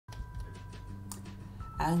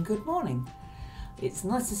and good morning. It's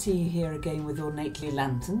nice to see you here again with ornately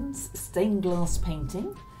lanterns, stained glass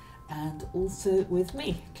painting, and also with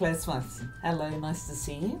me, Clare. Hello, nice to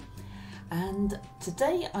see you. And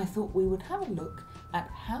today I thought we would have a look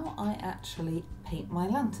at how I actually paint my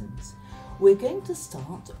lanterns. We're going to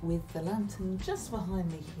start with the lantern just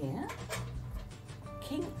behind me here,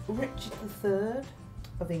 King Richard III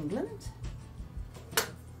of England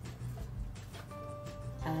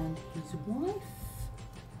and his wife,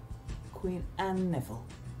 Queen Anne Neville.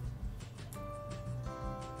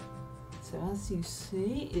 So as you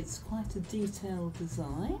see, it's quite a detailed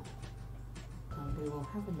design, and we will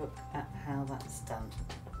have a look at how that's done.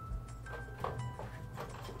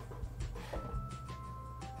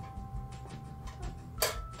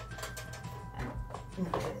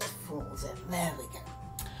 It falls in. There we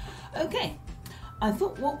go. Okay, I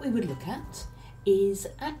thought what we would look at is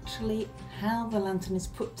actually how the lantern is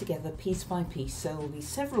put together piece by piece. So there will be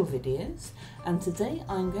several videos, and today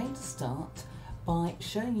I'm going to start by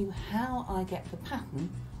showing you how I get the pattern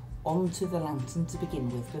onto the lantern to begin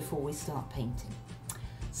with before we start painting.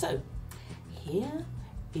 So here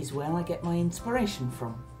is where I get my inspiration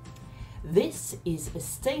from. This is a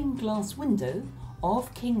stained glass window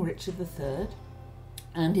of King Richard III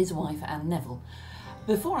and his wife Anne Neville.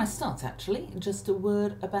 Before I start, actually, just a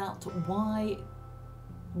word about why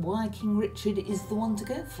King Richard is the one to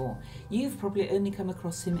go for. You've probably only come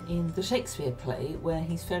across him in the Shakespeare play, where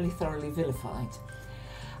he's fairly thoroughly vilified.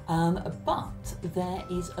 But there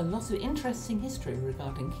is a lot of interesting history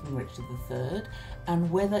regarding King Richard III and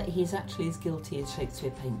whether he is actually as guilty as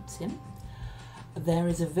Shakespeare paints him. There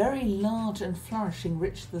is a very large and flourishing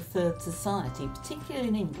Richard III society, particularly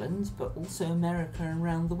in England, but also America and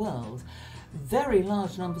around the world. Very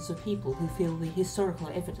large numbers of people who feel the historical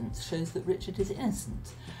evidence shows that Richard is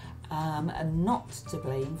innocent and not to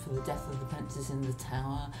blame for the death of the princes in the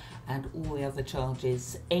Tower and all the other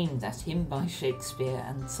charges aimed at him by Shakespeare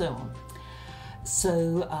and so on.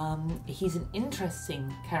 So he's an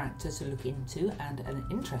interesting character to look into and an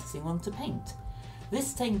interesting one to paint. This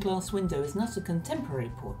stained glass window is not a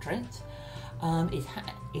contemporary portrait.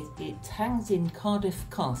 It hangs in Cardiff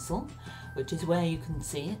Castle, which is where you can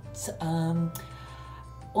see it.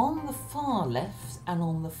 On the far left and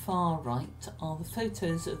on the far right are the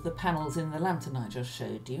photos of the panels in the lantern I just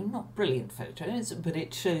showed you. Not brilliant photos, but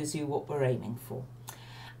it shows you what we're aiming for.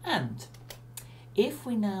 And if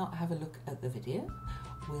we now have a look at the video,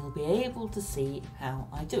 we'll be able to see how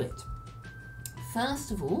I do it.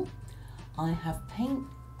 First of all, I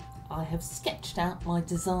have sketched out my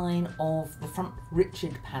design of the front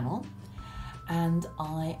Richard panel, and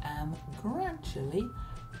I am gradually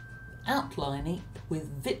outlining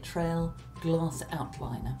with Vitrail glass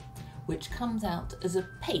outliner, which comes out as a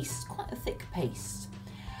paste, quite a thick paste.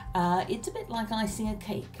 It's a bit like icing a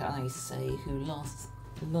cake. I say who last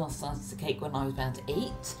iced a cake when I was about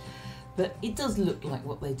 8, but it does look like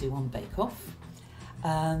what they do on Bake Off.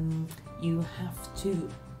 You have to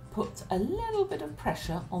put a little bit of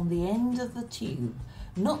pressure on the end of the tube,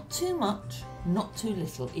 not too much, not too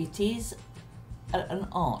little. It is an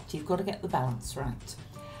art, you've got to get the balance right.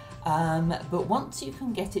 But once you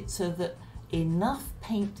can get it so that enough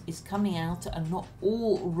paint is coming out and not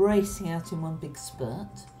all racing out in one big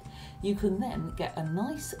spurt, you can then get a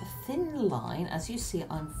nice thin line. As you see,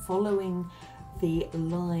 I'm following the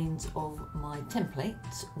lines of my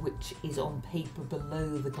template, which is on paper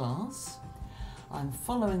below the glass. I'm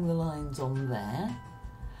following the lines on there,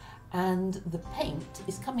 and the paint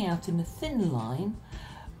is coming out in a thin line,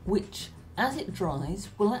 which as it dries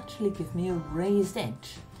will actually give me a raised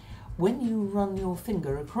edge. When you run your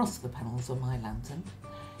finger across the panels on my lantern,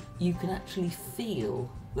 you can actually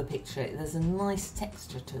feel the picture. There's a nice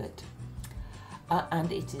texture to it.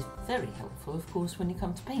 And it is very helpful, of course, when you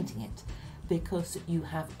come to painting it, because you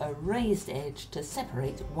have a raised edge to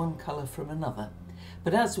separate one colour from another.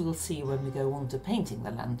 But as we'll see when we go on to painting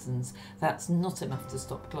the lanterns, that's not enough to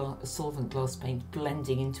stop solvent glass paint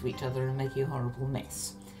blending into each other and making a horrible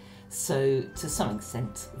mess. So to some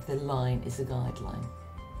extent, the line is a guideline.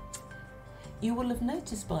 You will have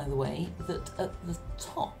noticed, by the way, that at the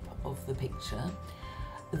top of the picture,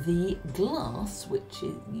 the glass, which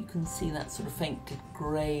you can see that sort of faint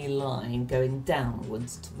grey line going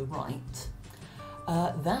downwards to the right,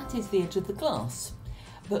 that is the edge of the glass.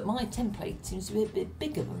 But my template seems to be a bit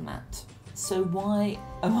bigger than that. So why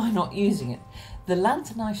am I not using it? The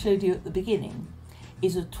lantern I showed you at the beginning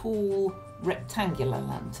is a tall rectangular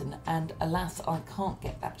lantern, and alas, I can't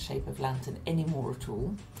get that shape of lantern anymore at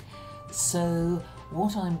all. So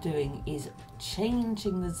what I'm doing is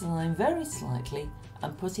changing the design very slightly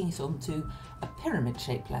and putting it onto a pyramid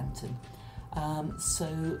shaped lantern.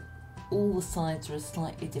 so all the sides are a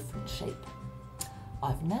slightly different shape.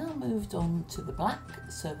 I've now moved on to the black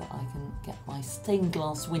so that I can get my stained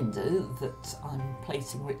glass window that I'm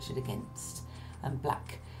placing Richard against, and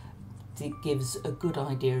black gives a good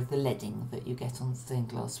idea of the leading that you get on stained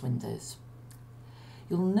glass windows.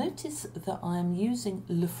 You'll notice that I'm using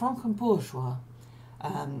LeFranc and Bourgeois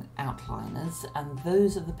outliners, and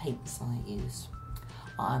those are the paints I use.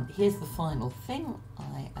 Here's the final thing.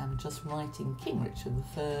 I am just writing King Richard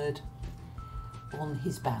III on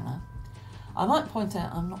his banner. I might point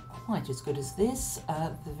out I'm not quite as good as this.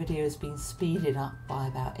 The video has been speeded up by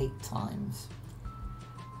about 8 times.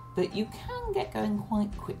 But you can get going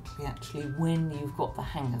quite quickly actually when you've got the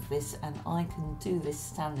hang of this, and I can do this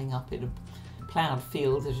standing up in a ploughed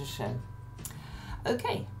field as a show.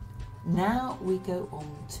 Okay, now we go on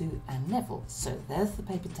to a Neville. So there's the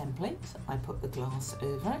paper template. I put the glass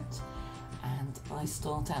over it and I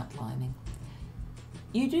start outlining.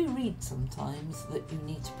 You do read sometimes that you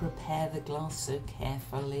need to prepare the glass so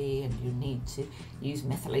carefully, and you need to use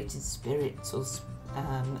methylated spirits or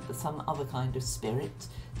some other kind of spirit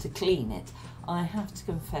to clean it. I have to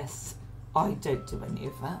confess I don't do any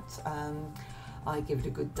of that. I give it a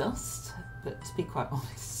good dust, but to be quite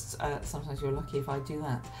honest, sometimes you're lucky if I do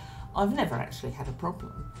that. I've never actually had a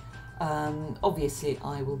problem. Obviously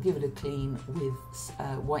I will give it a clean with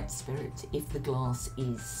white spirit if the glass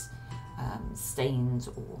is stained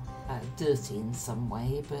or dirty in some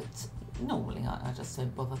way, but normally I just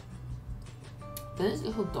don't bother. Those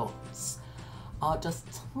little dots are just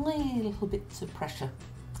tiny little bits of pressure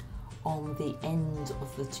on the end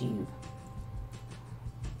of the tube.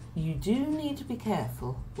 You do need to be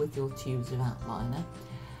careful with your tubes of outliner.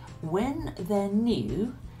 When they're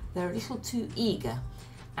new, they're a little too eager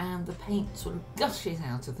and the paint sort of gushes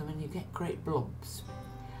out of them and you get great blobs.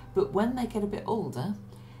 But when they get a bit older,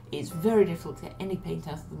 it's very difficult to get any paint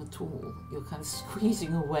out of them at all. You're kind of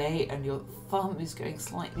squeezing away and your thumb is going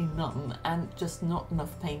slightly numb and just not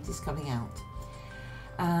enough paint is coming out.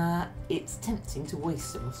 It's tempting to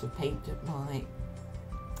waste a lot of paint by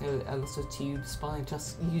a lot of tubes by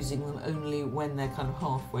just using them only when they're kind of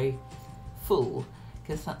halfway full,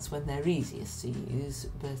 because that's when they're easiest to use,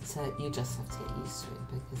 but you just have to get used to it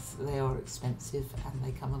because they are expensive and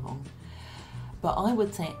they come along. But I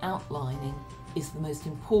would say outlining is the most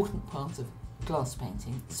important part of glass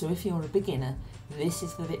painting. So if you're a beginner, this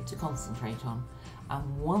is the bit to concentrate on.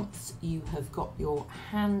 And once you have got your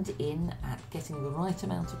hand in at getting the right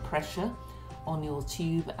amount of pressure on your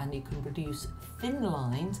tube and you can produce thin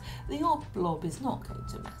lines, the odd blob is not going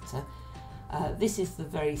to matter. This is the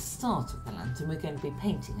very start of the lantern. We're going to be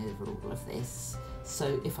painting over all of this.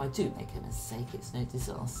 So if I do make a mistake, it's no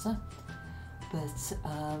disaster. But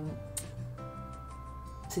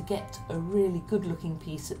to get a really good looking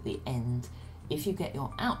piece at the end, if you get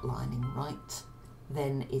your outlining right,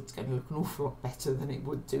 then it's going to look an awful lot better than it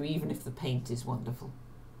would do, even if the paint is wonderful.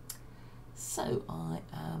 So I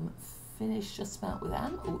am finished just about with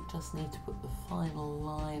Anne. Oh, just need to put the final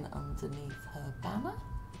line underneath her banner,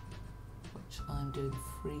 which I'm doing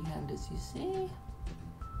freehand as you see.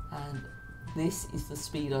 And this is the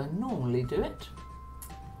speed I normally do it.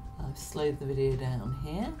 I've slowed the video down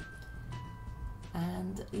here.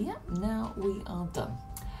 And yeah, now we are done.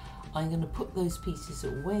 I'm going to put those pieces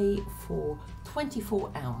away for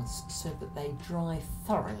 24 hours so that they dry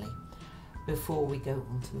thoroughly before we go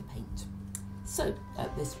on to the paint. So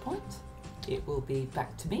at this point it will be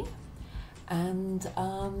back to me, and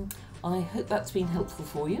I hope that's been helpful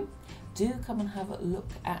for you. Do come and have a look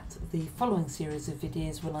at the following series of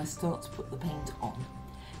videos when I start to put the paint on,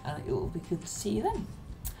 and it will be good to see you then.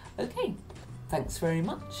 Okay, thanks very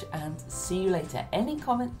much and see you later. Any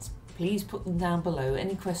comments, please put them down below,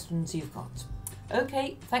 any questions you've got.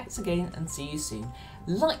 Okay, thanks again and see you soon.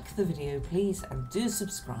 Like the video please and do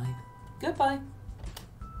subscribe. Goodbye.